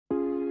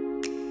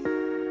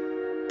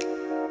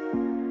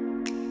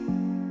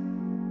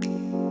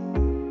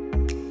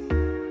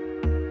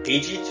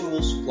AG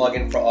Tools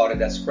plugin for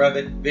Autodesk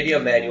Revit Video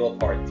Manual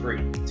Part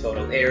 3,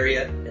 Total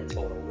Area and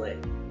Total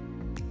Length.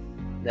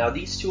 Now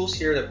these tools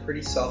here are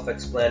pretty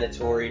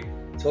self-explanatory.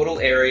 Total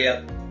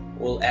Area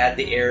will add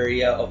the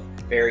area of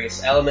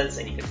various elements,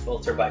 and you can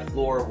filter by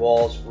floor,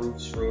 walls,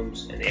 roofs,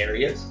 rooms, and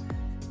areas.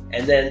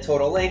 And then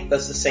Total Length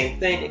does the same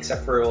thing,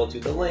 except for it will do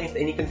the length,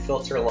 and you can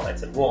filter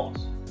lines and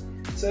walls.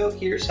 So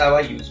here's how I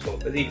use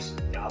both of these.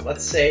 Now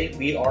let's say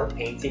we are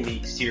painting the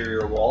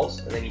exterior walls,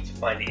 and I need to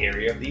find the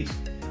area of these.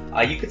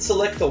 You could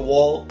select the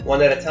wall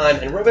one at a time,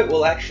 and Revit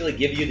will actually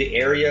give you the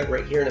area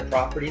right here in the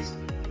properties.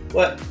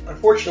 But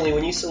unfortunately,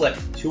 when you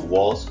select two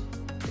walls,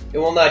 it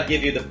will not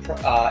give you the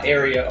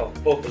area of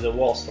both of the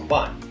walls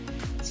combined.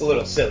 It's a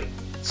little silly.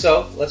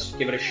 So let's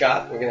give it a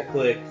shot. We're going to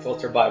click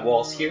Filter by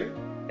Walls here,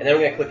 and then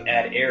we're going to click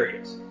Add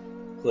Areas.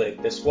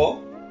 Click this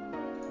wall,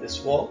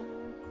 this wall,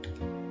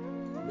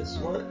 this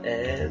one,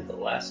 and the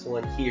last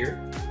one here.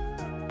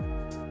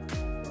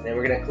 And then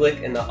we're going to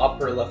click in the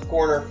upper left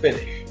corner,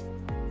 Finish.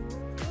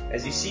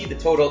 As you see, the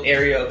total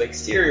area of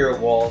exterior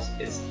walls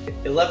is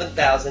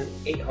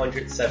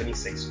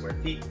 11,876 square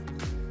feet.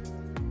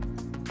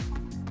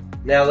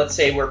 Now let's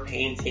say we're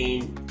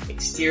painting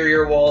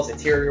exterior walls,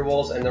 interior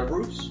walls, and the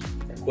roofs.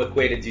 A quick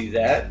way to do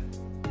that,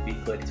 we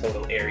click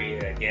Total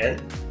Area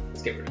again.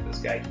 Let's get rid of this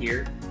guy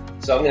here.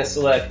 So I'm going to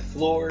select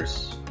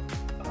floors.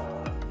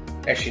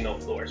 Actually, no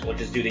floors. We'll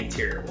just do the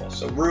interior walls.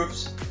 So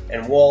roofs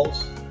and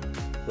walls.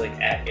 Click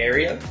Add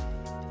Area.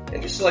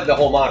 And just select the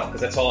whole model, because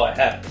that's all I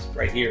have.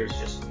 Right here is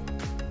just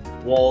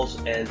walls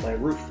and my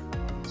roof.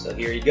 So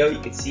here you go. You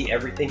can see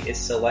everything is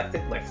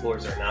selected. My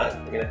floors are not.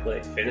 I'm going to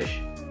click Finish.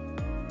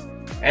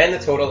 And the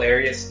total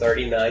area is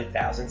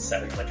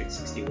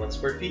 39,761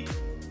 square feet.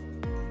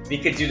 We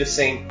could do the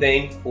same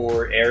thing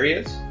for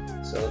areas.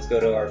 So let's go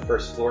to our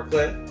first floor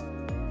plan.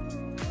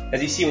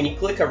 As you see, when you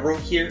click a room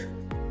here,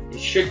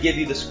 it should give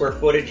you the square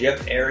footage.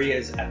 Yep, area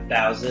is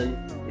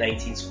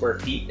 1,019 square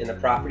feet in the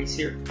properties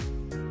here.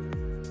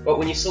 But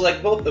when you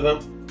select both of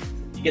them,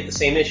 you get the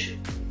same issue.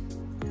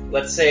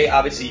 Let's say,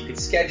 obviously you could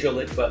schedule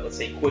it, but let's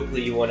say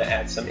quickly you want to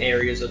add some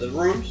areas of the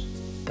rooms.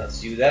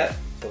 Let's do that.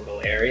 Total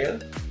area,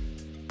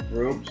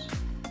 rooms,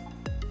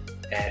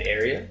 add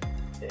area,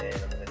 and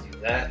I'm going to do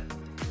that.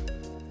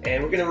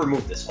 And we're going to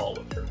remove this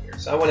hallway from here.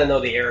 So I want to know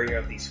the area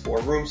of these four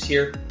rooms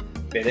here.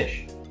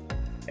 Finish.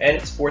 And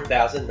it's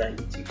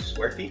 4,092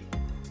 square feet.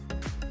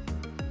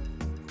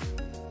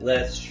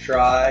 Let's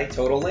try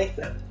total length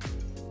now.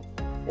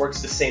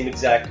 Works the same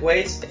exact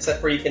ways,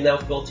 except for you can now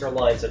filter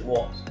lines and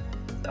walls.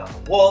 Now,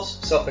 walls,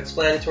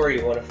 self-explanatory.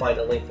 You want to find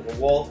the length of a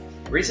wall.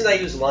 The reason I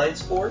use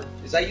lines for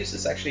is I use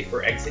this actually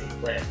for exiting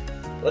plan.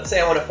 Let's say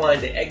I want to find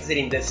the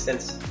exiting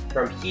distance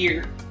from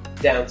here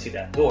down to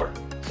that door.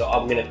 So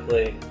I'm going to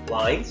click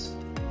Lines,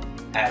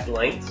 Add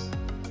Lengths,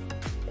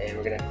 and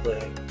we're going to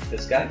click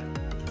this guy,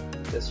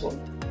 this one,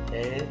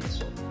 and this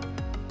one.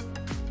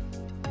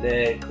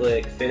 Then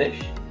click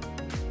Finish.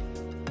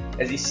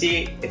 As you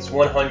see, it's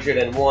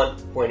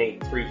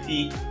 101.83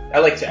 feet. I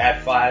like to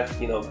add 5,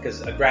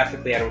 because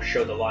graphically I don't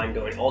show the line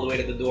going all the way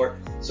to the door.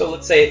 So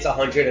let's say it's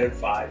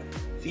 105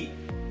 feet.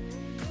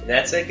 And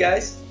that's it,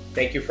 guys.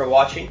 Thank you for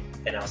watching,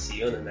 and I'll see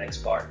you in the next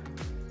part.